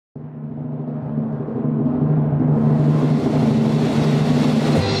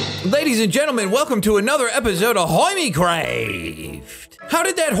Ladies and gentlemen, welcome to another episode of Hermitcraft. How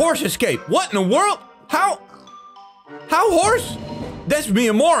did that horse escape? What in the world? How horse? That's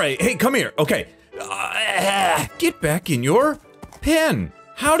Memeber. Hey, come here. Okay. Get back in your pen.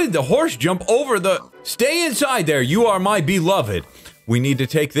 How did the horse jump over the... Stay inside there. You are my beloved. We need to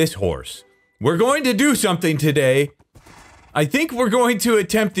take this horse. We're going to do something today. I think we're going to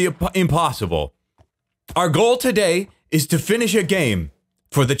attempt the impossible. Our goal today is to finish a game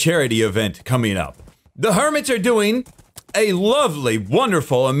for the charity event coming up. The Hermits are doing a lovely,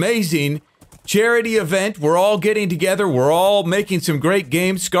 wonderful, amazing charity event. We're all getting together. We're all making some great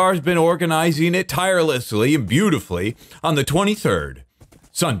games. Scar's been organizing it tirelessly and beautifully on the 23rd.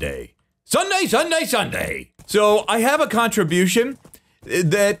 Sunday. So I have a contribution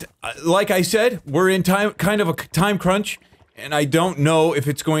that, like I said, we're in kind of a time crunch, and I don't know if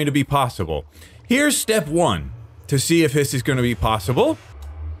it's going to be possible. Here's step one to see if this is going to be possible.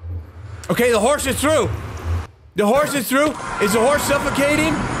 Okay, the horse is through. The horse is through. Is the horse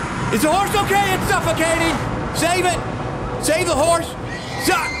suffocating? Is the horse okay? It's suffocating. Save it. Save the horse.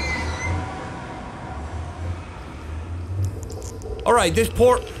 All right, this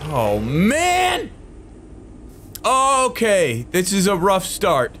poor... Oh, man. Okay, this is a rough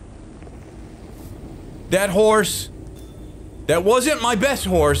start. That horse... That wasn't my best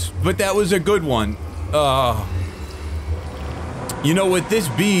horse, but that was a good one. You know, with this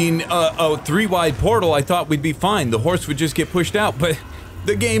being a three-wide portal, I thought we'd be fine. The horse would just get pushed out, but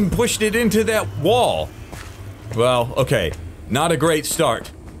the game pushed it into that wall. Well, okay. Not a great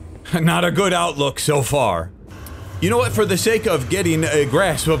start. Not a good outlook so far. You know what? For the sake of getting a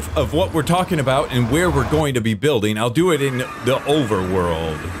grasp of what we're talking about and where we're going to be building, I'll do it in the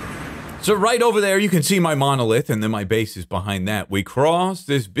overworld. So right over there, you can see my monolith, and then my base is behind that. We cross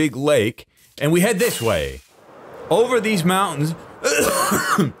this big lake, and we head this way. Over these mountains...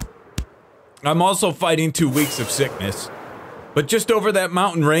 I'm also fighting 2 weeks of sickness. But just over that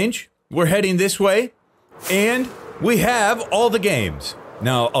mountain range, we're heading this way, and we have all the games.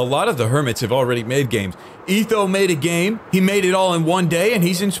 Now, a lot of the Hermits have already made games. Etho made a game. He made it all in one day, and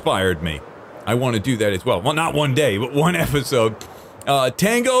he's inspired me. I want to do that as well. Well, not one day, but one episode.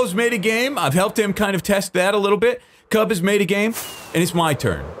 Tango's made a game. I've helped him kind of test that a little bit. Cub has made a game, and it's my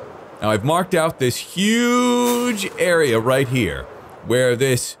turn. Now, I've marked out this huge area right here where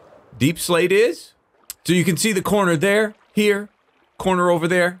this deep slate is. So you can see the corner there, here, corner over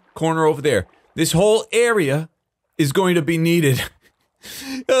there, corner over there. This whole area is going to be needed.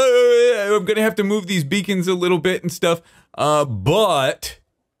 I'm going to have to move these beacons a little bit and stuff, but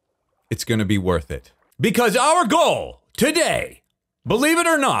it's going to be worth it. Because our goal today, believe it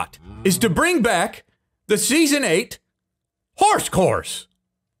or not, is to bring back the Season 8 horse course.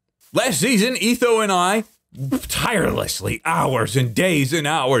 Last season, Etho and I, tirelessly, hours and days and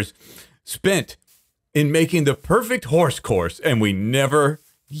hours, spent in making the perfect horse course, and we never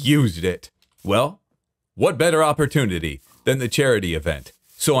used it. Well, what better opportunity than the charity event?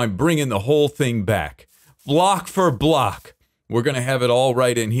 So I'm bringing the whole thing back. Block for block. We're going to have it all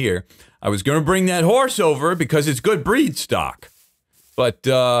right in here. I was going to bring that horse over because it's good breed stock. But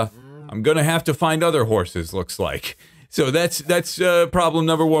I'm going to have to find other horses, looks like. So that's problem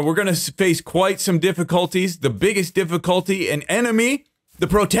number one. We're going to face quite some difficulties. The biggest difficulty and enemy, the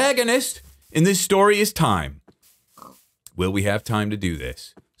protagonist in this story, is time. Will we have time to do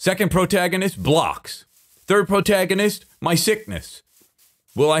this? Second protagonist, blocks. Third protagonist, my sickness.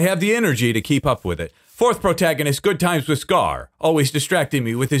 Will I have the energy to keep up with it? Fourth protagonist, good times with Scar, always distracting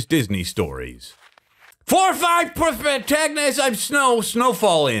me with his Disney stories. 4 or 5 protagonists, I'm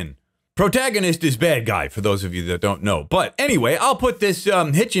snowfall in. Protagonist is bad guy, for those of you that don't know. But anyway, I'll put this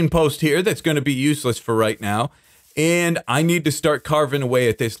hitching post here that's going to be useless for right now. And I need to start carving away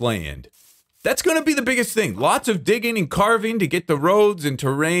at this land. That's going to be the biggest thing. Lots of digging and carving to get the roads and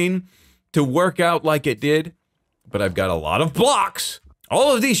terrain to work out like it did. But I've got a lot of blocks.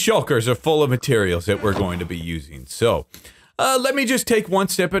 All of these shulkers are full of materials that we're going to be using. So let me just take one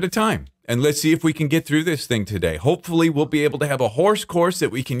step at a time. And let's see if we can get through this thing today. Hopefully, we'll be able to have a horse course that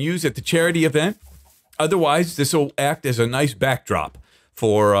we can use at the charity event. Otherwise, this will act as a nice backdrop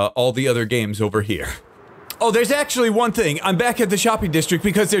for all the other games over here. Oh, there's actually one thing. I'm back at the shopping district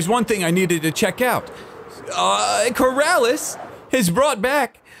because there's one thing I needed to check out. Corrales has brought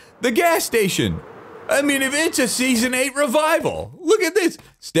back the gas station. I mean, if it's a Season 8 revival. Look at this.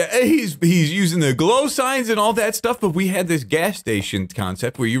 He's using the glow signs and all that stuff, but we had this gas station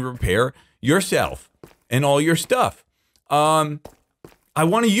concept where you repair yourself and all your stuff. I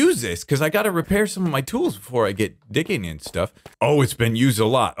want to use this because I got to repair some of my tools before I get digging and stuff. Oh, it's been used a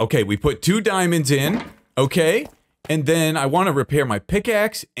lot. Okay, we put 2 diamonds in. Okay, And then I want to repair my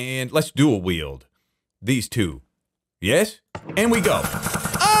pickaxe, and let's dual wield these two. Yes? And we go.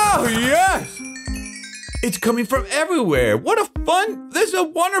 Oh, yes! It's coming from everywhere. What a fun, this is a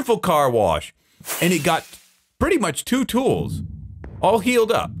wonderful car wash. And it got pretty much 2 tools, all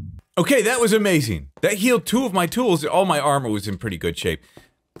healed up. Okay, that was amazing. That healed 2 of my tools. All my armor was in pretty good shape.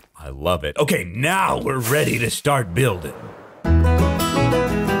 I love it. Okay, now we're ready to start building.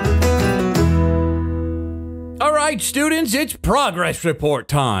 All right, students, it's progress report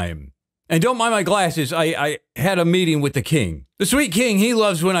time. And don't mind my glasses, I had a meeting with the king. The sweet king, he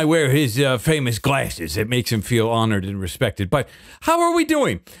loves when I wear his famous glasses. It makes him feel honored and respected. But how are we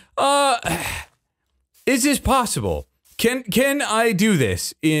doing? Is this possible? Can I do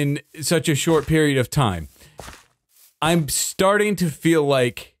this in such a short period of time? I'm starting to feel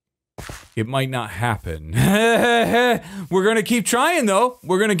like it might not happen. We're going to keep trying, though.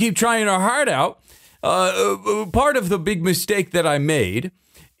 We're going to keep trying our heart out. Part of the big mistake that I made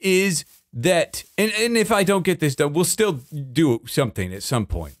is that, and if I don't get this done, we'll still do something at some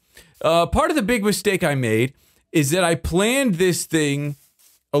point. Part of the big mistake I made is that I planned this thing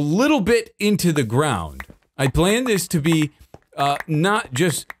a little bit into the ground. I planned this to be not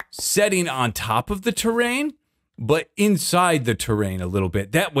just setting on top of the terrain, but inside the terrain a little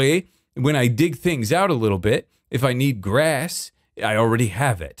bit. That way, when I dig things out a little bit, if I need grass, I already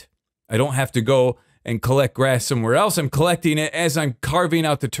have it. I don't have to go and collect grass somewhere else. I'm collecting it as I'm carving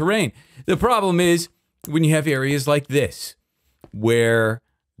out the terrain. The problem is when you have areas like this, where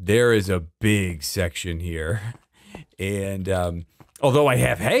there is a big section here, and although I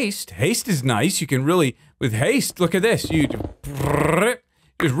have haste is nice. You can really, with haste, look at this. You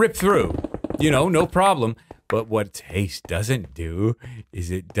just rip through, you know, no problem. But what haste doesn't do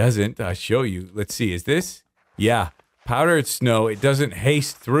is I'll show you. Let's see, is this? Yeah, powdered snow. It doesn't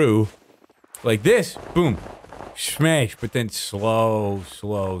haste through like this. Boom, smash, but then slow,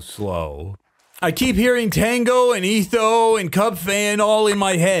 slow, slow. I keep hearing Tango and Etho and Cub Fan all in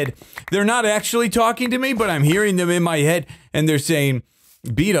my head. They're not actually talking to me, but I'm hearing them in my head, and they're saying,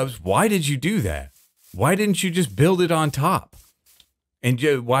 Beat-ups, why did you do that? Why didn't you just build it on top? And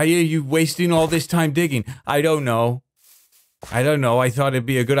why are you wasting all this time digging? I don't know. I don't know. I thought it'd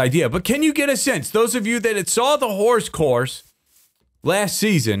be a good idea. But can you get a sense? Those of you that saw the horse course last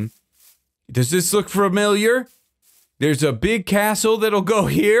season, does this look familiar? There's a big castle that'll go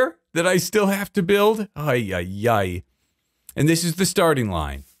here that I still have to build. Ay, ay, ay. And this is the starting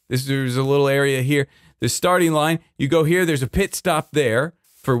line. There's a little area here. The starting line, you go here, there's a pit stop there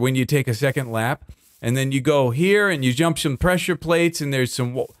for when you take a second lap. And then you go here and you jump some pressure plates, and there's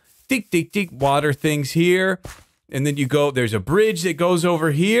some water things here. And then you go, there's a bridge that goes over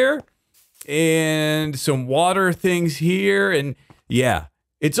here and some water things here. And yeah,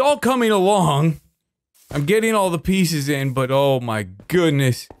 it's all coming along. I'm getting all the pieces in, but oh my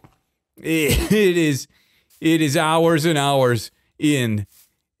goodness, it is hours and hours in,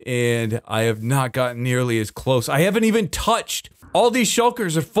 and I have not gotten nearly as close. I haven't even touched. All these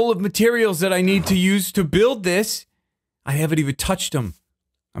shulkers are full of materials that I need to use to build this. I haven't even touched them.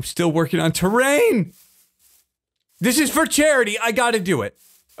 I'm still working on terrain. This is for charity. I gotta do it.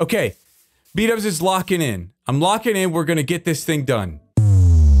 Okay, Beat-ups is locking in. I'm locking in. We're gonna get this thing done.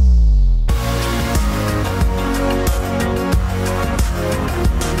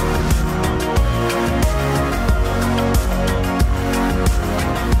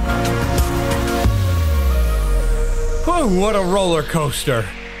 What a roller coaster.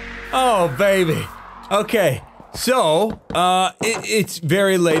 Oh, baby. Okay, so, it's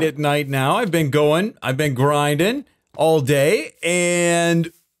very late at night now. I've been grinding all day,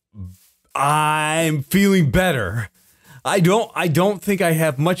 and I'm feeling better. I don't think I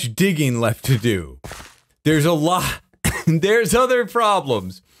have much digging left to do. There's a lot, there's other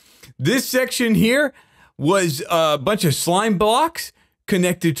problems. This section here was a bunch of slime blocks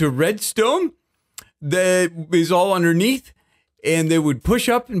connected to redstone that is all underneath, and they would push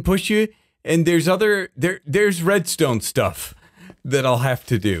up and push you, and there's redstone stuff that I'll have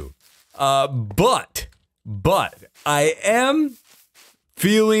to do. But I am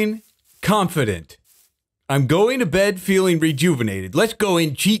feeling confident. I'm going to bed feeling rejuvenated. Let's go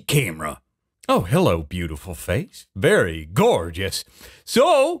in cheat camera. Oh, hello, beautiful face. Very gorgeous.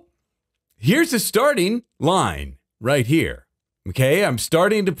 So, here's the starting line right here. Okay, I'm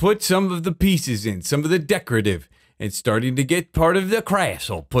starting to put some of the pieces in, some of the decorative, and starting to get part of the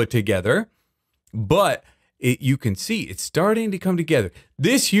castle put together. But you can see it's starting to come together.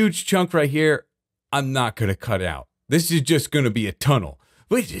 This huge chunk right here, I'm not going to cut out. This is just going to be a tunnel.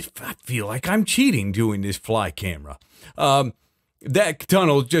 I feel like I'm cheating doing this fly camera. that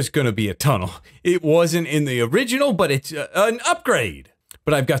tunnel's just gonna be a tunnel. It wasn't in the original, but it's an upgrade.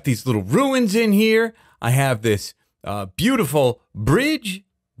 But I've got these little ruins in here. I have this beautiful bridge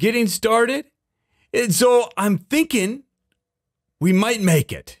getting started. And so I'm thinking we might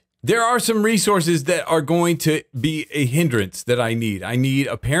make it. There are some resources that are going to be a hindrance that I need. I need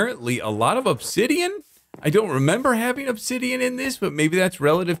apparently a lot of obsidian. I don't remember having obsidian in this, but maybe that's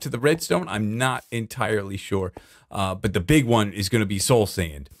relative to the redstone. I'm not entirely sure. But the big one is going to be soul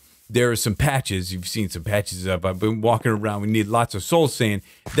sand. There are some patches. You've seen some patches of. I've been walking around. We need lots of soul sand.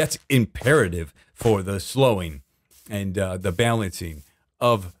 That's imperative for the slowing and the balancing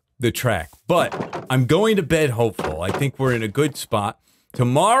of the track. But I'm going to bed hopeful. I think we're in a good spot.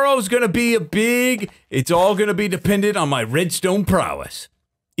 Tomorrow's going to be it's all going to be dependent on my redstone prowess.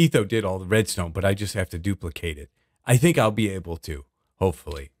 Etho did all the redstone, but I just have to duplicate it. I think I'll be able to,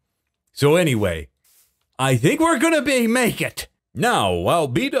 hopefully. So anyway, I think we're going to make it. Now, while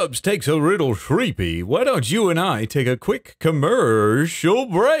B-Dubs takes a little sleepy, why don't you and I take a quick commercial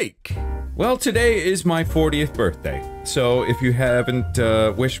break? Well, today is my 40th birthday. So if you haven't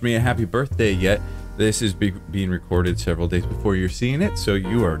wished me a happy birthday yet, this is being recorded several days before you're seeing it, so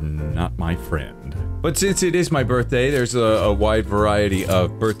you are not my friend. But since it is my birthday, there's a wide variety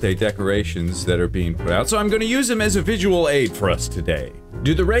of birthday decorations that are being put out, so I'm going to use them as a visual aid for us today.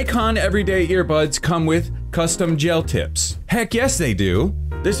 Do the Raycon Everyday Earbuds come with custom gel tips? Heck yes, they do.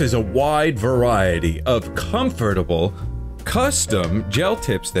 This is a wide variety of comfortable, custom gel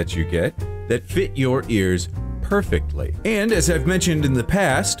tips that you get that fit your ears perfectly. And as I've mentioned in the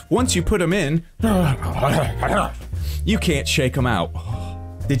past, once you put them in, you can't shake them out.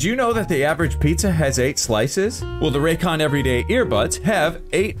 Did you know that the average pizza has 8 slices? Well, the Raycon Everyday Earbuds have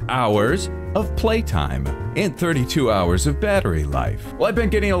 8 hours of playtime and 32 hours of battery life. Well, I've been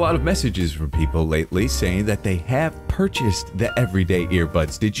getting a lot of messages from people lately saying that they have purchased the Everyday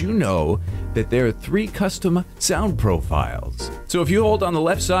Earbuds. Did you know that there are 3 custom sound profiles? So if you hold on the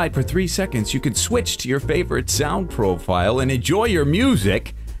left side for 3 seconds, you can switch to your favorite sound profile and enjoy your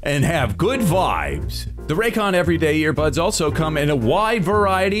music and have good vibes. The Raycon Everyday Earbuds also come in a wide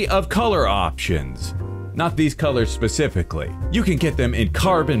variety of color options. Not these colors specifically. You can get them in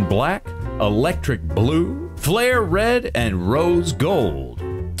carbon black, electric blue, flare red, and rose gold.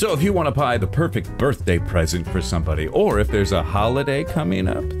 So if you want to buy the perfect birthday present for somebody, or if there's a holiday coming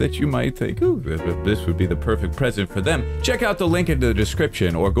up that you might think, ooh, this would be the perfect present for them, check out the link in the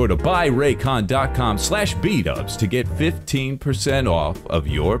description or go to buyraycon.com/bdubs to get 15% off of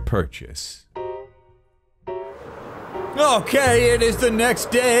your purchase. Okay, it is the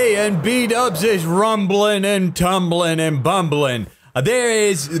next day and B-Dubs is rumbling and tumbling and bumbling. There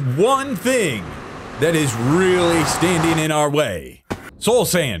is one thing that is really standing in our way. Soul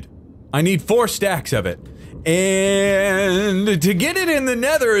sand. I need 4 stacks of it. And to get it in the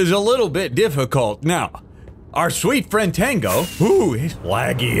nether is a little bit difficult. Now, our sweet friend Tango, ooh, it's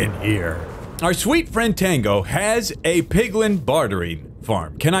laggy in here. Our sweet friend Tango has a piglin bartering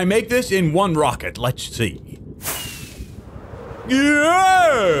farm. Can I make this in 1 rocket? Let's see.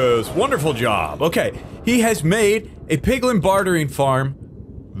 Yes! Wonderful job. Okay, he has made a piglin bartering farm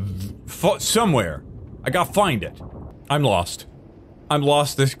somewhere. I gotta find it. I'm lost. I'm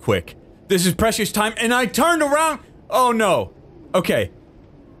lost this quick. This is precious time, and I turned around. Oh no. Okay.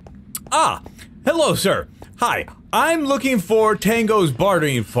 Ah, hello, sir. Hi, I'm looking for Tango's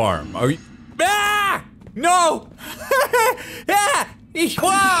bartering farm. Are you? Ah! No! Ah! He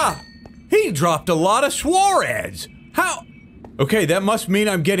dropped a lot of swords. How? Okay, that must mean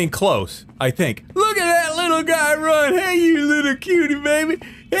I'm getting close, I think. Look at that little guy run. Hey, you little cutie baby.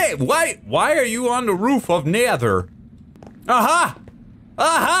 Hey, why are you on the roof of Nether? Aha!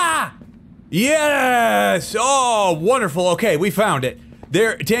 Aha! Yes! Oh, wonderful. Okay, we found it.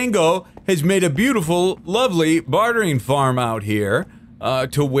 There, Tango has made a beautiful, lovely bartering farm out here,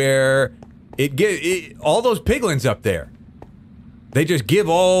 to where all those piglins up there. They just give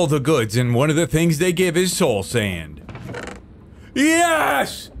all the goods, and one of the things they give is soul sand.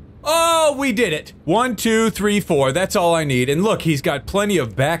 Yes! Oh, we did it. 1, 2, 3, 4. That's all I need. And look, he's got plenty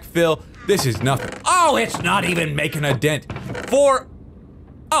of backfill. This is nothing. Oh, it's not even making a dent. 4.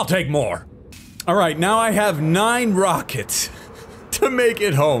 I'll take more. All right, now I have 9 rockets to make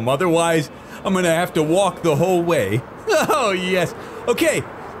it home. Otherwise, I'm gonna have to walk the whole way. Oh, yes. Okay,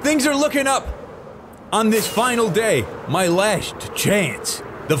 things are looking up on this final day. My last chance.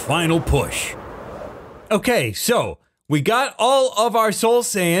 The final push. Okay, so we got all of our soul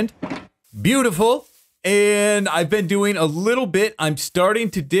sand. Beautiful. And I've been doing a little bit. I'm starting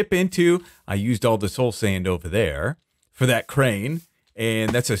to dip into, I used all the soul sand over there for that crane.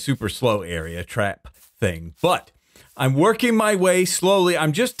 And that's a super slow area trap thing. But I'm working my way slowly.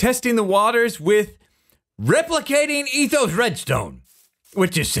 I'm just testing the waters with replicating Ethos redstone,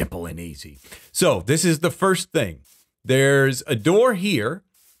 which is simple and easy. So this is the first thing. There's a door here,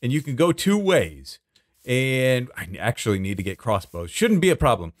 and you can go 2 ways. And I actually need to get crossbows. Shouldn't be a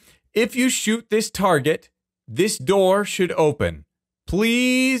problem. If you shoot this target, this door should open.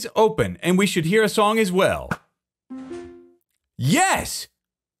 Please open. And we should hear a song as well. Yes!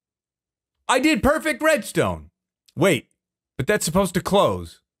 I did perfect redstone. Wait, but that's supposed to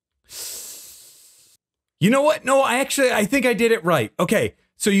close. You know what? No, I think I did it right. Okay,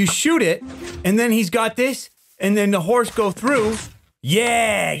 so you shoot it, and then he's got this, and then the horse go through.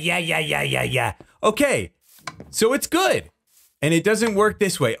 Yeah. Okay, so it's good. And it doesn't work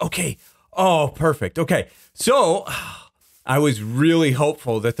this way. Okay, oh, perfect. Okay, so I was really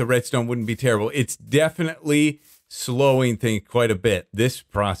hopeful that the redstone wouldn't be terrible. It's definitely slowing things quite a bit. This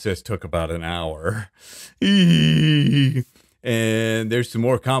process took about an hour. And there's some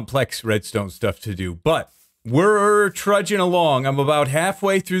more complex redstone stuff to do. But we're trudging along. I'm about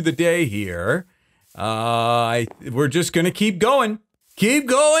halfway through the day here. We're just going to keep going. Keep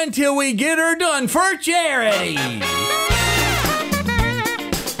going till we get her done for charity.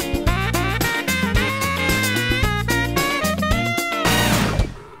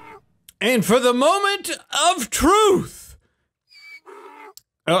 And for the moment of truth.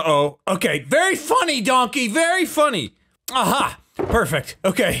 Uh-oh. Okay, very funny, donkey, very funny. Aha, perfect.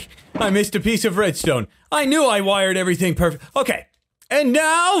 Okay, I missed a piece of redstone. I knew I wired everything perfect. Okay, and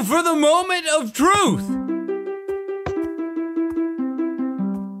now for the moment of truth.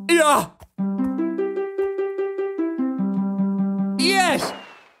 Yeah. Yes.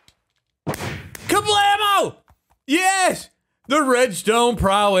 Kablamo! Yes. The redstone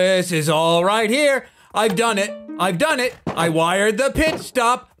prowess is all right here. I've done it. I wired the pit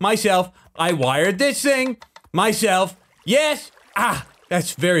stop myself. I wired this thing myself. Yes. Ah,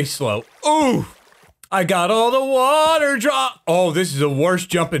 that's very slow. Ooh. I got all the water drop. Oh, this is the worst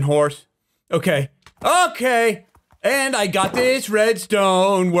jumping horse. Okay. And I got this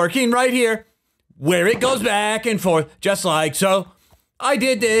redstone working right here, where it goes back and forth, just like so. I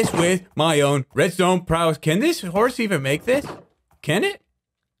did this with my own redstone prowess. Can this horse even make this? Can it?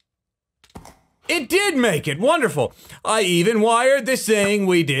 It did make it. Wonderful. I even wired this thing.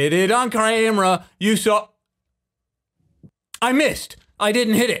 We did it on camera. You saw. I missed. I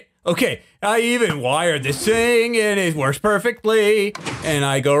didn't hit it. Okay. I even wired this thing and it works perfectly. And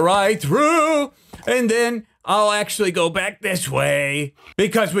I go right through. And then I'll actually go back this way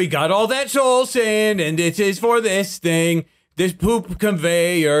because we got all that soul sand and this is for this thing. This poop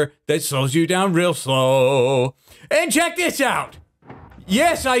conveyor that slows you down real slow. And check this out.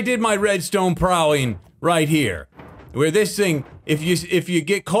 Yes, I did my redstone prowling right here. Where this thing, if you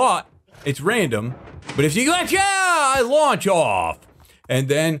get caught, it's random. But if you let, I launch off. And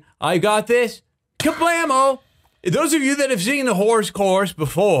then I got this. Kablamo! Those of you that have seen the horse course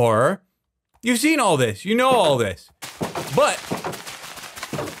before, you've seen all this. You know all this. But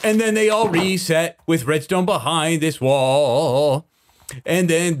and then they all reset with redstone behind this wall. And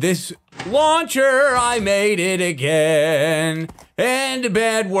then this launcher, I made it again. And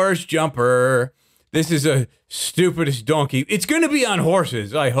bad worst jumper. This is a stupidest donkey. It's going to be on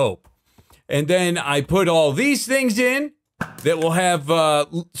horses, I hope. And then I put all these things in that will have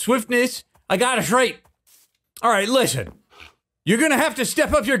swiftness. I got it right. All right, listen. You're going to have to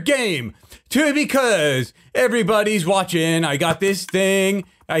step up your game. Too, because everybody's watching. I got this thing.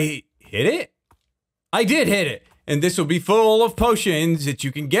 I hit it? I did hit it. And this will be full of potions that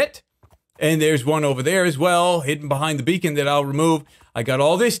you can get. And there's one over there as well, hidden behind the beacon that I'll remove. I got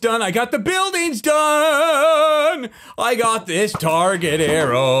all this done. I got the buildings done. I got this target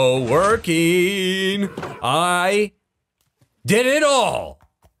arrow working. I did it all.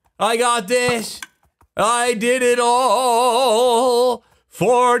 I got this. I did it all.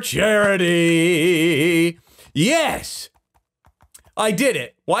 For charity. Yes. I did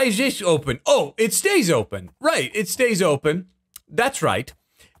it. Why is this open? Oh, it stays open. Right, it stays open. That's right.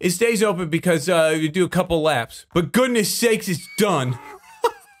 It stays open because you do a couple laps. But goodness sakes, it's done.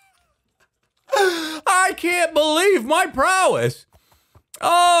 I can't believe my prowess.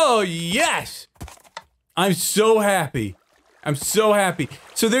 Oh, yes. I'm so happy. I'm so happy.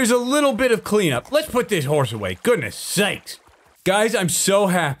 So there's a little bit of cleanup. Let's put this horse away. Goodness sakes. Guys, I'm so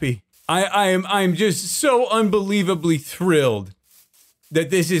happy. I'm just so unbelievably thrilled that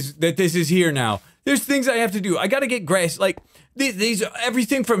this is here now. There's things I have to do. I gotta get grass. Like these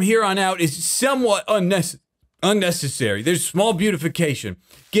everything from here on out is somewhat unnecessary. There's small beautification.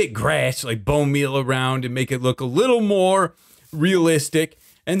 Get grass, like bone meal around and make it look a little more realistic.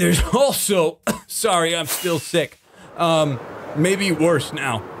 And there's also, sorry, I'm still sick. Maybe worse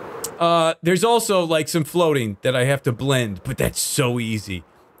now. There's also like some floating that I have to blend, but that's so easy.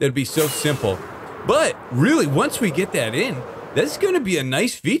 That'd be so simple. But really, once we get that in, that's going to be a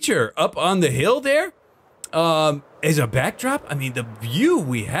nice feature up on the hill there. As a backdrop, I mean, the view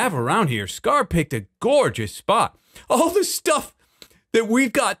we have around here, Scar picked a gorgeous spot. All the stuff that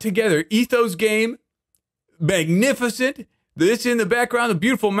we've got together, Ethos game, magnificent. This in the background, the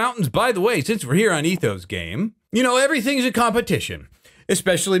beautiful mountains. By the way, since we're here on Ethos game, you know, everything's a competition,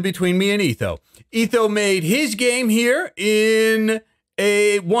 especially between me and Etho. Etho made his game here in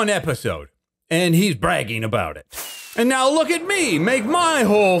one episode, and he's bragging about it. And now look at me, make my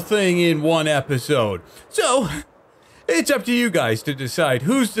whole thing in one episode. So, it's up to you guys to decide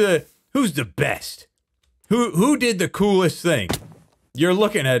who's the best. Who did the coolest thing? You're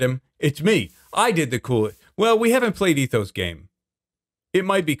looking at him. It's me. I did the coolest. Well, we haven't played Ethos game. It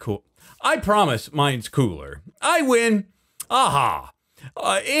might be cool. I promise mine's cooler. I win. Aha.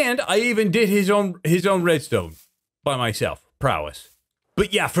 And I even did his own redstone by myself. Prowess.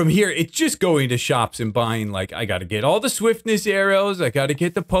 But yeah, from here, it's just going to shops and buying, like, I got to get all the swiftness arrows. I got to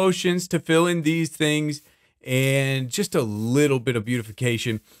get the potions to fill in these things. And just a little bit of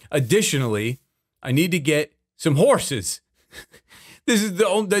beautification. Additionally, I need to get some horses.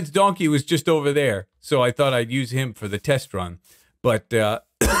 That donkey was just over there. So I thought I'd use him for the test run. But, but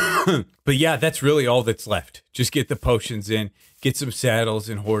yeah, that's really all that's left. Just get the potions in, get some saddles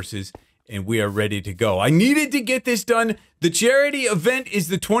and horses, and we are ready to go. I needed to get this done. The charity event is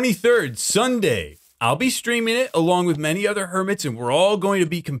the 23rd, Sunday. I'll be streaming it along with many other hermits, and we're all going to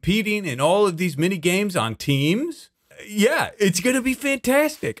be competing in all of these mini games on teams. Yeah, it's going to be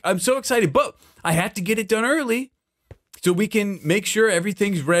fantastic. I'm so excited, but I have to get it done early so we can make sure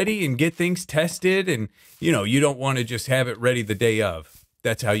everything's ready and get things tested. And, you know, you don't want to just have it ready the day of.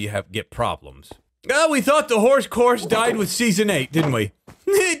 That's how you get problems. Well, we thought the horse course died with Season 8, didn't we?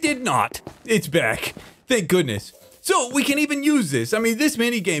 It did not. It's back. Thank goodness. So we can even use this. I mean, this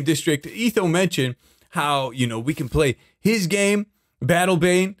minigame district, Etho mentioned how, you know, we can play his game,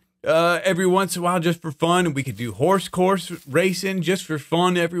 Battlebane, every once in a while just for fun. And we could do horse course racing just for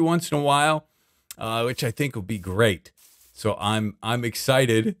fun every once in a while, which I think will be great. So I'm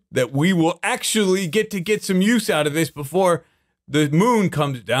excited that we will actually get some use out of this before the moon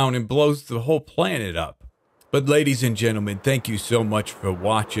comes down and blows the whole planet up. But ladies and gentlemen, thank you so much for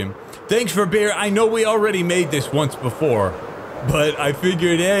watching. Thanks for being. I know we already made this once before, but I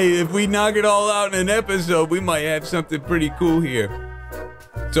figured, hey, if we knock it all out in an episode, we might have something pretty cool here.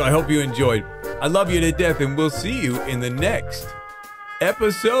 So I hope you enjoyed. I love you to death, and we'll see you in the next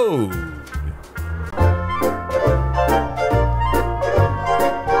episode.